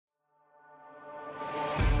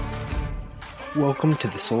Welcome to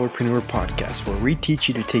the Solarpreneur Podcast, where we teach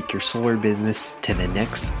you to take your solar business to the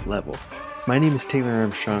next level. My name is Taylor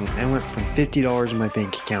Armstrong. I went from $50 in my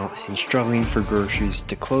bank account and struggling for groceries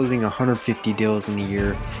to closing 150 deals in a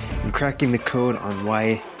year and cracking the code on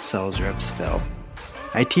why sales reps fail.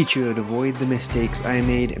 I teach you to avoid the mistakes I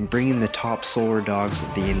made and bring in the top solar dogs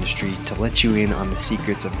of the industry to let you in on the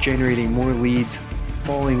secrets of generating more leads,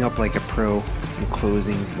 following up like a pro, and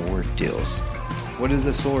closing more deals. What is a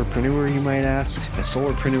solarpreneur, you might ask? A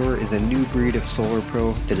solarpreneur is a new breed of solar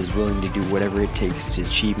pro that is willing to do whatever it takes to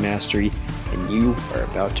achieve mastery, and you are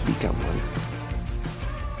about to become one.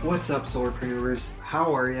 What's up, solarpreneurs?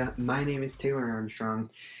 How are you? My name is Taylor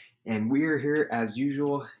Armstrong, and we are here as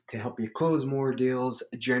usual to help you close more deals,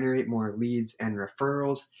 generate more leads and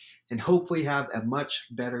referrals, and hopefully have a much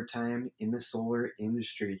better time in the solar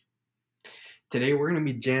industry. Today we're going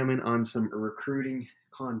to be jamming on some recruiting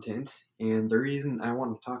content, and the reason I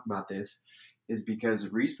want to talk about this is because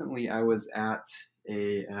recently I was at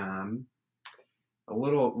a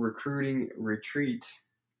little recruiting retreat,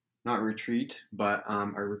 not retreat, but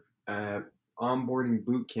a onboarding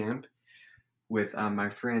boot camp with my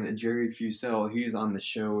friend Jerry Fusel. He was on the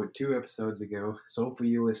show 2 episodes ago, so hopefully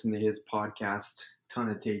you listen to his podcast. Ton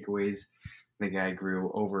of takeaways. The guy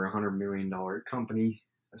grew over $100 million company,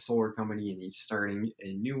 a solar company, and he's starting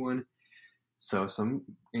a new one. So some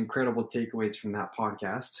incredible takeaways from that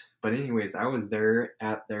podcast. But anyways, I was there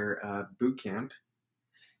at their boot camp,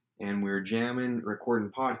 and we were jamming,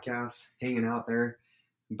 recording podcasts, hanging out there.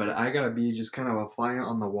 But I got to be just kind of a fly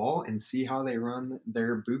on the wall and see how they run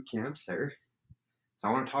their boot camps there. So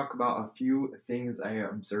I want to talk about a few things I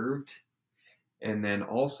observed. And then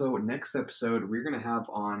also next episode, we're going to have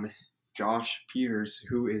on Josh Peters,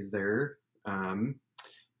 who is their, I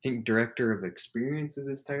think, Director of Experience is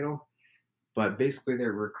his title. But basically,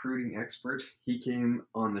 their recruiting expert. He came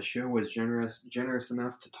on the show, was generous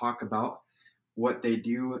enough to talk about what they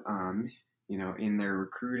do, in their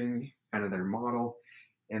recruiting, kind of their model,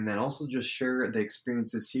 and then also just share the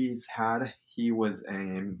experiences he's had. He was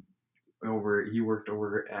he worked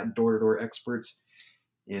over at Door to Door Experts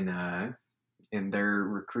in their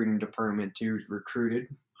recruiting department too.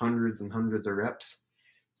 Recruited hundreds and hundreds of reps,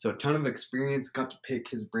 so a ton of experience. Got to pick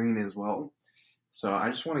his brain as well. So I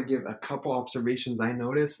just want to give a couple observations I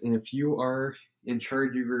noticed, and if you are in charge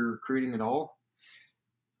of your recruiting at all,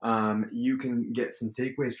 you can get some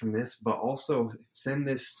takeaways from this, but also send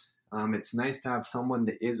this. It's nice to have someone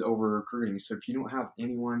that is over recruiting. So if you don't have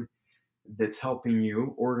anyone that's helping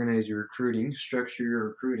you organize your recruiting, structure your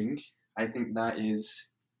recruiting, I think that is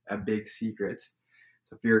a big secret.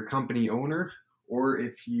 So if you're a company owner, or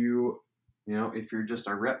if if you're just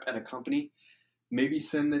a rep at a company, maybe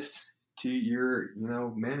send this to your,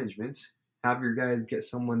 management. Have your guys get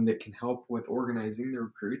someone that can help with organizing the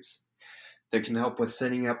recruits, that can help with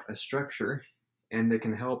setting up a structure, and that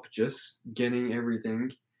can help just getting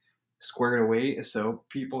everything squared away so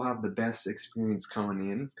people have the best experience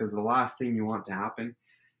coming in. Because the last thing you want to happen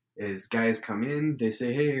is guys come in, they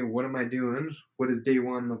say, hey, what am I doing? What does day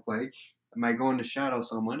one look like? Am I going to shadow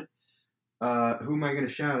someone? Who am I going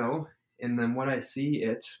to shadow? And then what I see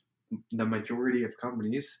the majority of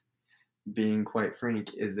companies, being quite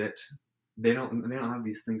frank, is that they don't have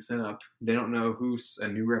these things set up. They don't know who a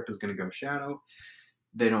new rep is going to go shadow.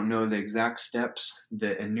 They don't know the exact steps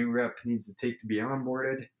that a new rep needs to take to be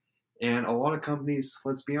onboarded. And a lot of companies,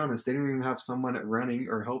 let's be honest, they don't even have someone running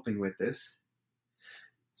or helping with this.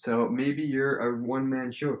 So maybe you're a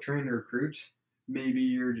one-man show trying to recruit. Maybe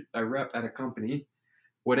you're a rep at a company.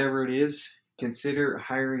 Whatever it is, consider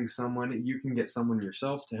hiring someone. You can get someone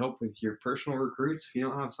yourself to help with your personal recruits if you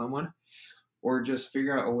don't have someone, or just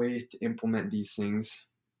figure out a way to implement these things.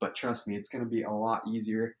 But trust me, it's going to be a lot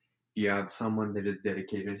easier if you have someone that is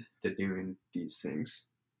dedicated to doing these things.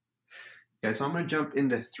 Okay, so I'm going to jump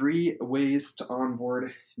into 3 ways to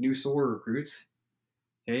onboard new solar recruits.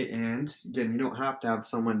 Okay, and again, you don't have to have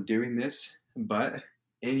someone doing this, but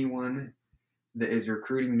anyone that is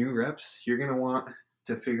recruiting new reps, you're going to want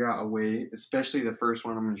to figure out a way, especially the first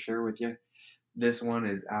one I'm going to share with you. This one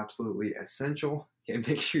is absolutely essential. Okay,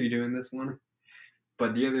 make sure you're doing this one.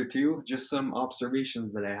 But the other 2, just some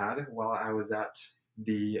observations that I had while I was at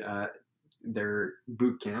their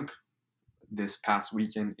boot camp this past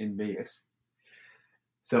weekend in Vegas.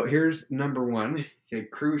 So here's number 1. Okay,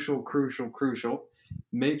 crucial.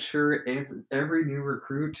 Make sure every new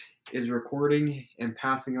recruit is recording and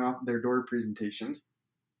passing off their door presentation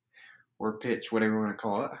or pitch, whatever you want to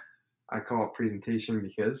call it. I call it presentation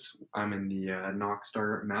because I'm in the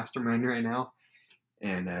Knockstar Mastermind right now,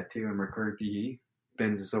 and Taylor McCarthy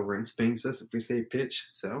bends us over and spanks us if we say pitch.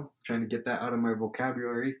 So trying to get that out of my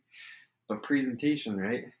vocabulary. but presentation,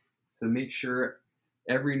 right? So make sure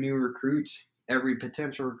every new recruit, every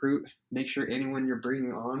potential recruit, make sure anyone you're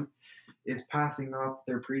bringing on is passing off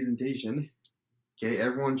their presentation. Okay,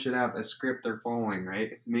 everyone should have a script they're following,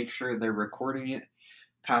 right? Make sure they're recording it,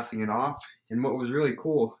 passing it off. And what was really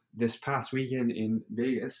cool this past weekend in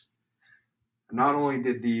Vegas, not only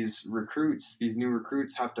did these new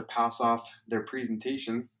recruits have to pass off their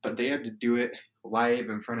presentation, but they had to do it live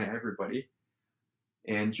in front of everybody.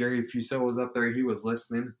 And Jerry Fusel was up there, he was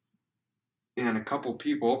listening. And a couple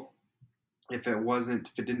people, if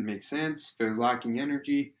it didn't make sense, if it was lacking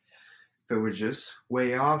energy, if it was just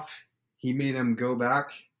way off, he made them go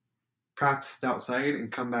back, practiced outside,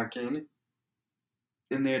 and come back in.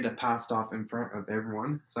 And they had to pass it off in front of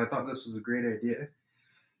everyone. So I thought this was a great idea.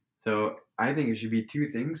 So I think it should be two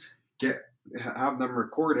things. Have them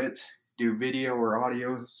record it, do video or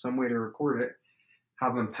audio, some way to record it,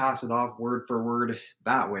 have them pass it off word for word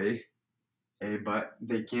that way. But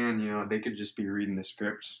they can, they could just be reading the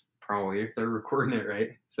script probably if they're recording it, right?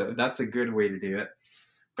 So that's a good way to do it.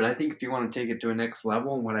 But I think if you want to take it to a next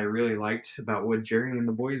level, and what I really liked about what Jerry and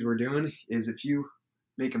the boys were doing is if you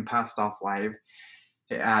make them pass it off live,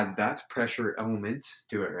 it adds that pressure element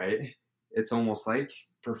to it, right? It's almost like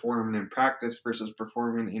performing in practice versus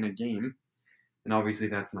performing in a game. And obviously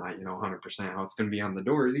that's not, 100% how it's going to be on the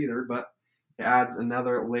doors either, but it adds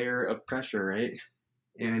another layer of pressure, right?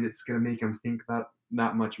 And it's going to make them think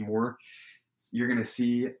that much more. You're going to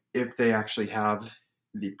see if they actually have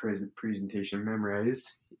the presentation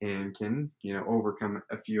memorized and can, overcome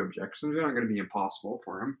a few objections. They're not going to be impossible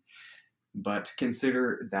for them, but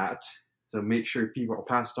consider that. So make sure people are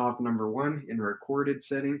passed off, number one, in a recorded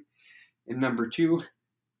setting. And number two,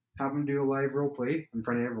 have them do a live role play in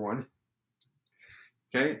front of everyone.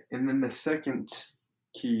 Okay, and then the second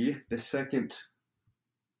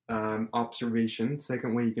observation,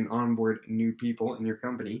 second way you can onboard new people in your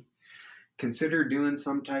company, consider doing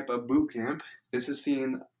some type of boot camp. This is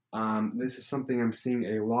something I'm seeing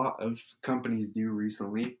a lot of companies do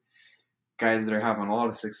recently. Guys that are having a lot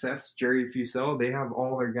of success. Jerry Fusel, they have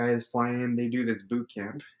all their guys fly in, they do this boot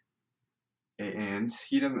camp. And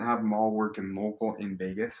he doesn't have them all working local in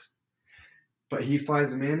Vegas. But he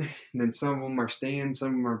flies them in, and then some of them are staying, some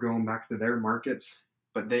of them are going back to their markets.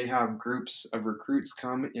 But they have groups of recruits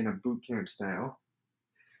come in a boot camp style.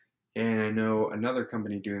 And I know another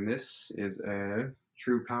company doing this is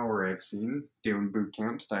True Power I've seen doing boot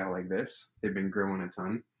camp style like this. They've been growing a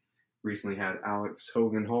ton. Recently had Alex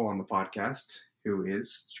Hogan Hall on the podcast, who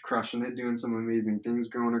is crushing it, doing some amazing things,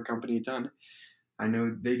 growing her company a ton. I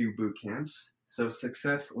know they do boot camps. So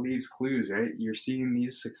success leaves clues, right? You're seeing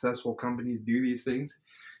these successful companies do these things.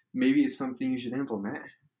 Maybe it's something you should implement.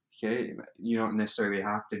 Okay, you don't necessarily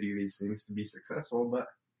have to do these things to be successful, but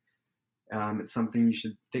it's something you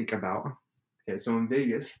should think about. Okay, so in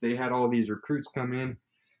Vegas, they had all these recruits come in.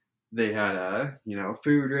 They had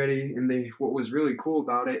food ready, and what was really cool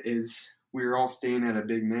about it is we were all staying at a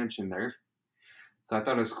big mansion there. So I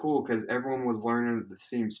thought it was cool because everyone was learning at the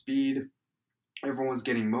same speed. Everyone was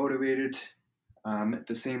getting motivated at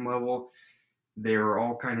the same level. They were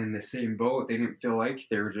all kind of in the same boat. They didn't feel like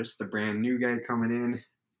they were just the brand new guy coming in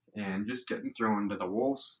and just getting thrown to the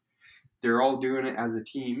wolves. They're all doing it as a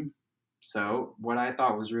team. So what I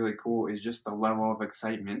thought was really cool is just the level of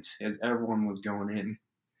excitement as everyone was going in.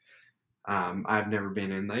 I've never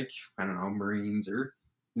been in Marines or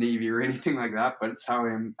Navy or anything like that, but it's how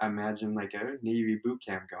I imagine like a Navy boot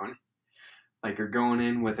camp going. Like you're going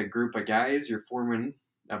in with a group of guys, you're forming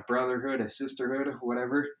a brotherhood, a sisterhood,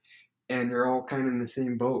 whatever, and you're all kind of in the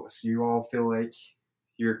same boat. So you all feel like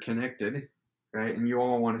you're connected, right? And you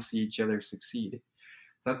all want to see each other succeed.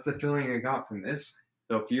 So that's the feeling I got from this.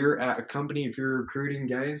 So if you're at a company, if you're recruiting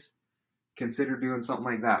guys, consider doing something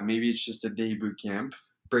like that. Maybe it's just a day boot camp.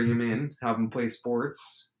 Bring them in, have them play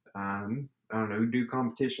sports. Do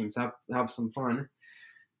competitions, have some fun.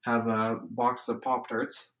 Have a box of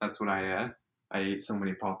Pop-Tarts. That's what I ate so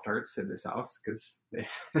many Pop-Tarts at this house because they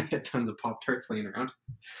had tons of Pop-Tarts laying around.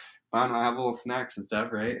 But I don't know, have little snacks and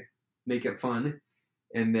stuff, right? Make it fun.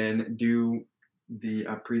 And then do the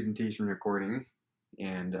presentation recording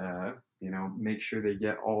and, make sure they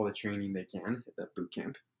get all the training they can at that boot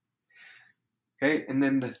camp. Okay, and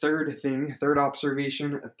then the third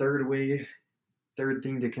observation, third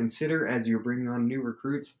thing to consider as you're bringing on new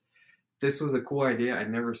recruits. This was a cool idea.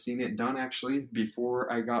 I'd never seen it done actually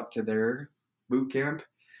before I got to their boot camp,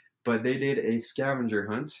 but they did a scavenger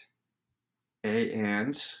hunt. Okay,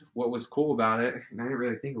 and what was cool about it, and I didn't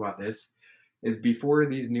really think about this, is before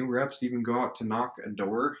these new reps even go out to knock a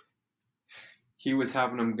door, he was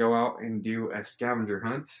having them go out and do a scavenger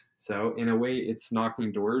hunt. So in a way, it's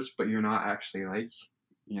knocking doors, but you're not actually like,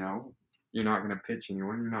 you're not going to pitch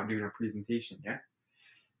anyone. You're not doing a presentation yet.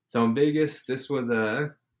 So in Vegas, this was a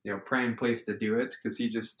prime place to do it, because he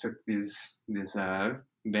just took this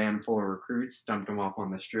van full of recruits, dumped them off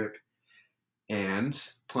on the strip, and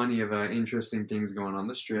plenty of interesting things going on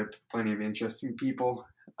the strip, plenty of interesting people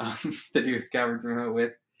to do a scavenger hunt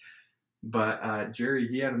with. But Jerry,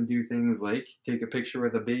 he had him do things like take a picture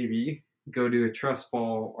with a baby, go do a trust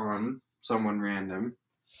fall on someone random,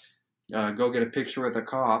 go get a picture with a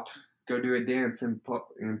cop, go do a dance in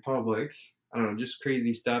public. I don't know, just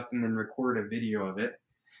crazy stuff, and then record a video of it.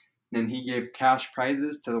 Then he gave cash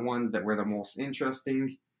prizes to the ones that were the most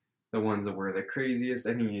interesting, the ones that were the craziest.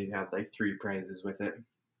 I think he had like 3 prizes with it.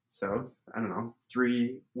 So, I don't know,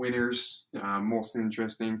 3 winners, most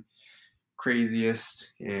interesting,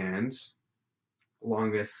 craziest, and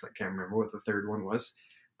longest. I can't remember what the third one was.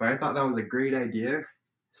 But I thought that was a great idea.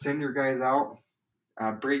 Send your guys out,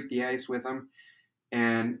 break the ice with them.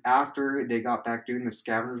 And after they got back doing the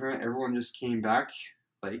scavenger hunt, everyone just came back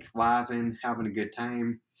like laughing, having a good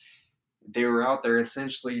time. They were out there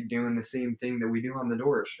essentially doing the same thing that we do on the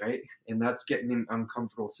doors, right? And that's getting in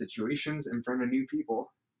uncomfortable situations in front of new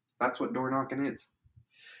people. That's what door knocking is.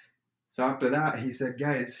 So after that, he said,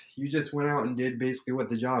 guys, you just went out and did basically what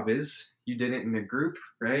the job is. You did it in a group,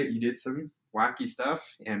 right? You did some wacky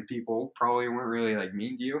stuff, and people probably weren't really like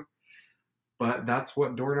mean to you. But that's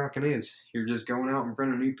what door knocking is. You're just going out in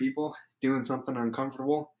front of new people, doing something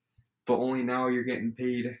uncomfortable, but only now you're getting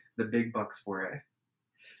paid the big bucks for it.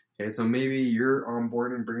 Okay, so maybe you're on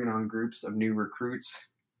board and bringing on groups of new recruits.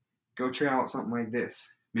 Go try out something like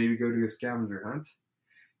this. Maybe go do a scavenger hunt.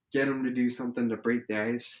 Get them to do something to break the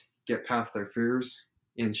ice, get past their fears,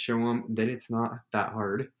 and show them that it's not that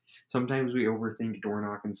hard. Sometimes we overthink door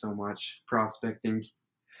knocking so much, prospecting.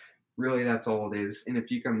 Really, that's all it is. And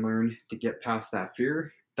if you can learn to get past that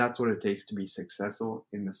fear, that's what it takes to be successful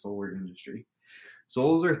in the solar industry. So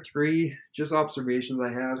those are 3 just observations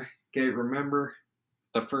I had. Okay, remember,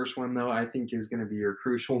 the first one, though, I think is going to be your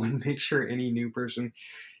crucial one. Make sure any new person,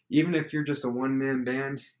 even if you're just a one-man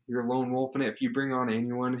band, you're lone wolfing it, if you bring on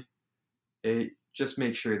anyone, just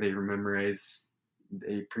make sure they memorize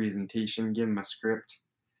a presentation, give them a script.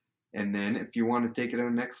 And then if you want to take it to the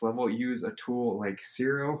next level, use a tool like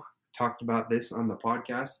Xero. Talked about this on the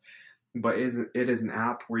podcast, but it is an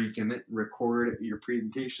app where you can record your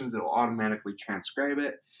presentations. It'll automatically transcribe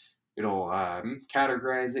it. It'll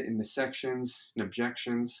categorize it into sections and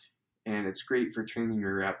objections, and it's great for training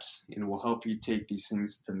your reps, and will help you take these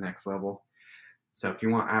things to the next level. So if you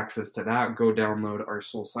want access to that, go download our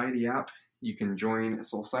Society app. You can join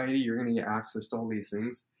Society. You're going to get access to all these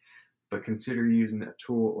things, but consider using a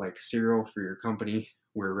tool like Xero for your company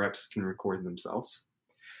where reps can record themselves.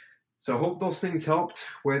 So I hope those things helped,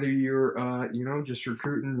 whether you're, just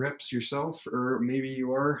recruiting reps yourself, or maybe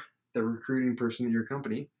you are the recruiting person at your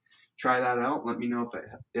company. Try that out. Let me know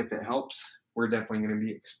if it helps. We're definitely going to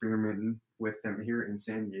be experimenting with them here in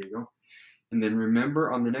San Diego. And then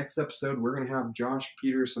remember, on the next episode, we're going to have Josh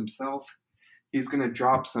Peters himself. He's going to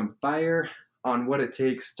drop some fire on what it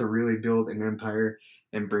takes to really build an empire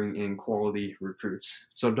and bring in quality recruits.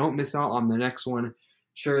 So don't miss out on the next one.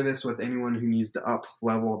 Share this with anyone who needs to up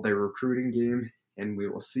level their recruiting game, and we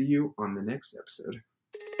will see you on the next episode.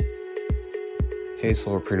 Hey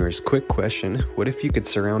Solarpreneurs, quick question. What if you could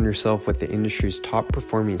surround yourself with the industry's top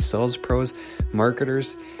performing sales pros,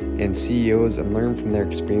 marketers, and CEOs and learn from their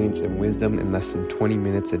experience and wisdom in less than 20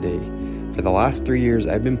 minutes a day? For the last 3 years,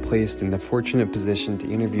 I've been placed in the fortunate position to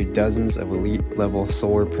interview dozens of elite level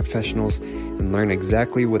solar professionals and learn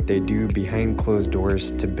exactly what they do behind closed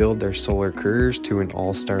doors to build their solar careers to an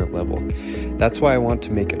all-star level. That's why I want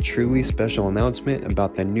to make a truly special announcement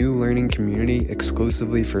about the new learning community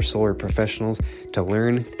exclusively for solar professionals to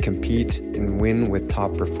learn, compete, and win with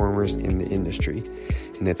top performers in the industry.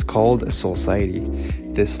 And it's called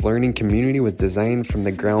Soulciety. This learning community was designed from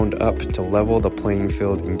the ground up to level the playing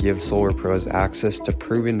field and give solar pros access to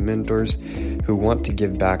proven mentors who want to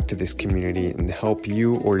give back to this community and help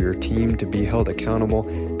you or your team to be held accountable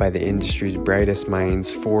by the industry's brightest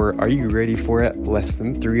minds for, are you ready for it, less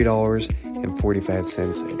than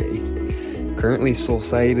 $3.45 a day. Currently,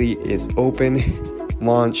 Soulciety is open,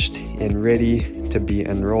 launched, and ready to be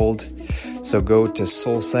enrolled. So go to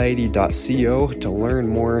soulciety.co to learn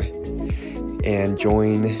more and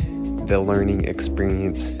join the learning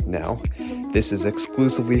experience now. This is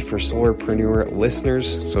exclusively for Solarpreneur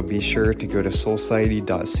listeners, so be sure to go to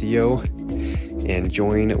soulciety.co and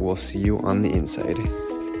join. We'll see you on the inside.